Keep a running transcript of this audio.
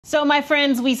So my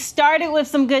friends, we started with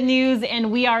some good news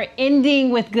and we are ending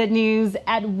with good news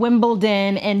at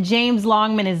Wimbledon, and James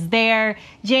Longman is there.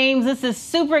 James, this is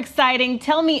super exciting.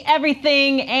 Tell me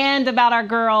everything and about our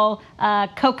girl,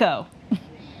 Coco.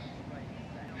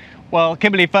 Well,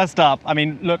 Kimberly, first up, I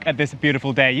mean, look at this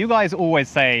beautiful day. You guys always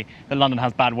say that London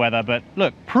has bad weather, but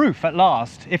look, proof at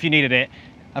last, if you needed it,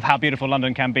 of how beautiful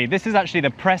London can be. This is actually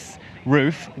the press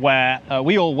roof where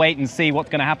we all wait and see what's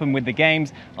going to happen with the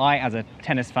games. I, as a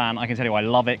tennis fan, I can tell you I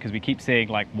love it because we keep seeing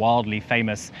like wildly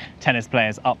famous tennis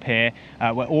players up here.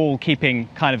 We're all keeping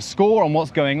kind of score on what's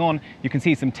going on. You can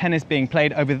see some tennis being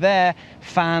played over there.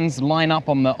 Fans line up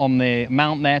on the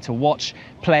mount there to watch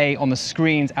play on the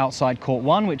screens outside court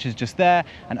 1, which is just there.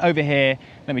 And over here,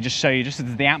 let me just show you, just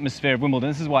as the atmosphere of Wimbledon,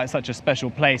 this is why it's such a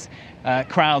special place.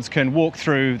 Crowds can walk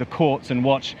through the courts and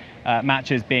watch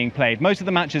matches being played. Most of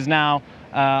the matches now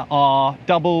are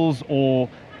doubles or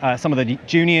some of the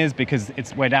juniors, because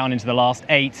we're down into the last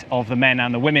 8 of the men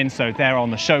and the women, so they're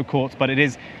on the show courts, but it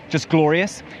is just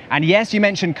glorious. And yes, you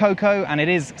mentioned Coco, and it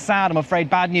is sad, I'm afraid,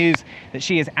 bad news that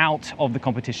she is out of the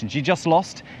competition. She just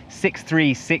lost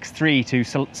 6-3, 6-3 to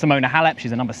Simona Halep.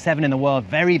 She's a number 7 in the world,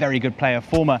 very, very good player,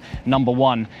 former number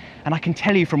 1. And I can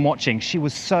tell you from watching, she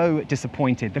was so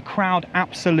disappointed. The crowd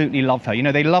absolutely love her. You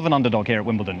know, they love an underdog here at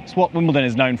Wimbledon. It's what Wimbledon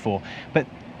is known for. But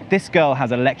this girl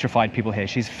has electrified people here.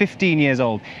 She's 15 years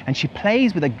old and she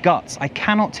plays with a guts. I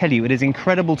cannot tell you, it is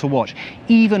incredible to watch,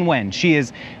 even when she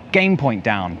is game point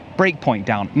down, break point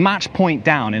down, match point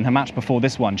down in her match before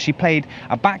this one. She played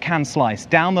a backhand slice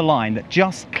down the line that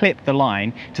just clipped the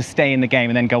line to stay in the game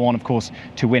and then go on, of course,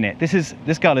 to win it.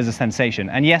 This girl is a sensation.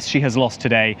 And yes, she has lost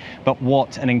today, but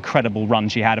what an incredible run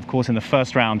she had, of course, in the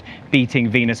first round, beating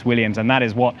Venus Williams. And that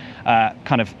is what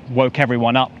kind of woke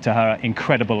everyone up to her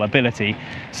incredible ability.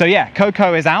 So yeah,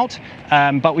 Coco is out,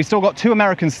 but we've still got 2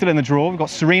 Americans still in the draw. We've got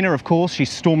Serena, of course. She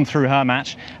stormed through her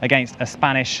match against a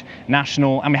Spanish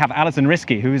national. And we have Alison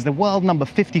Risky, who is the world number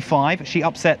 55. She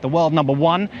upset the world number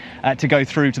 1 to go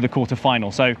through to the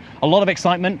quarterfinal. So a lot of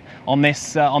excitement on the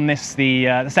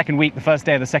second week, the first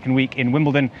day of the second week in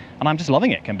Wimbledon, and I'm just loving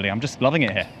it, Kimberly. I'm just loving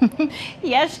it here.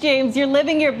 Yes, James, you're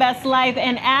living your best life,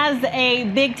 and as a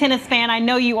big tennis fan, I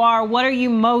know you are. What are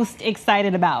you most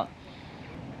excited about?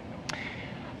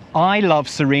 I love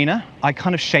Serena. I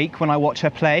kind of shake when I watch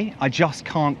her play. I just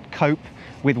can't cope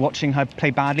with watching her play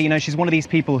badly. You know, she's one of these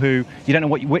people who you don't know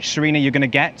which Serena you're going to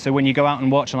get. So when you go out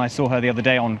and watch, and I saw her the other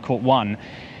day on court 1,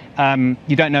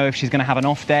 you don't know if she's going to have an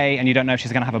off day, and you don't know if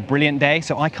she's going to have a brilliant day.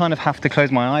 So I kind of have to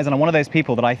close my eyes, and I'm one of those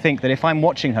people that I think that if I'm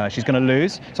watching her, she's going to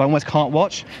lose. So I almost can't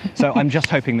watch. So I'm just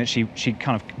hoping that she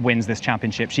kind of wins this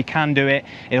championship. She can do it.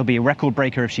 It'll be a record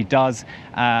breaker if she does.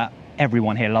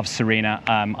 Everyone here loves Serena.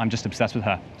 I'm just obsessed with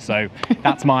her. So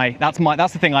that's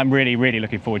the thing I'm really, really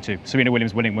looking forward to. Serena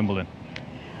Williams winning Wimbledon.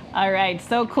 All right,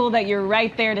 so cool that you're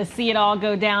right there to see it all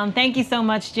go down. Thank you so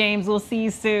much, James. We'll see you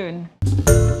soon.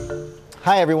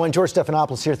 Hi, everyone. George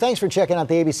Stephanopoulos here. Thanks for checking out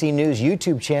the ABC News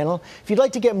YouTube channel. If you'd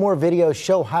like to get more videos,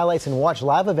 show highlights, and watch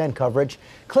live event coverage,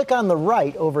 click on the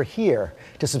right over here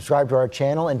to subscribe to our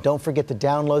channel. And don't forget to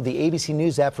download the ABC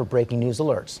News app for breaking news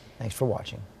alerts. Thanks for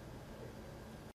watching.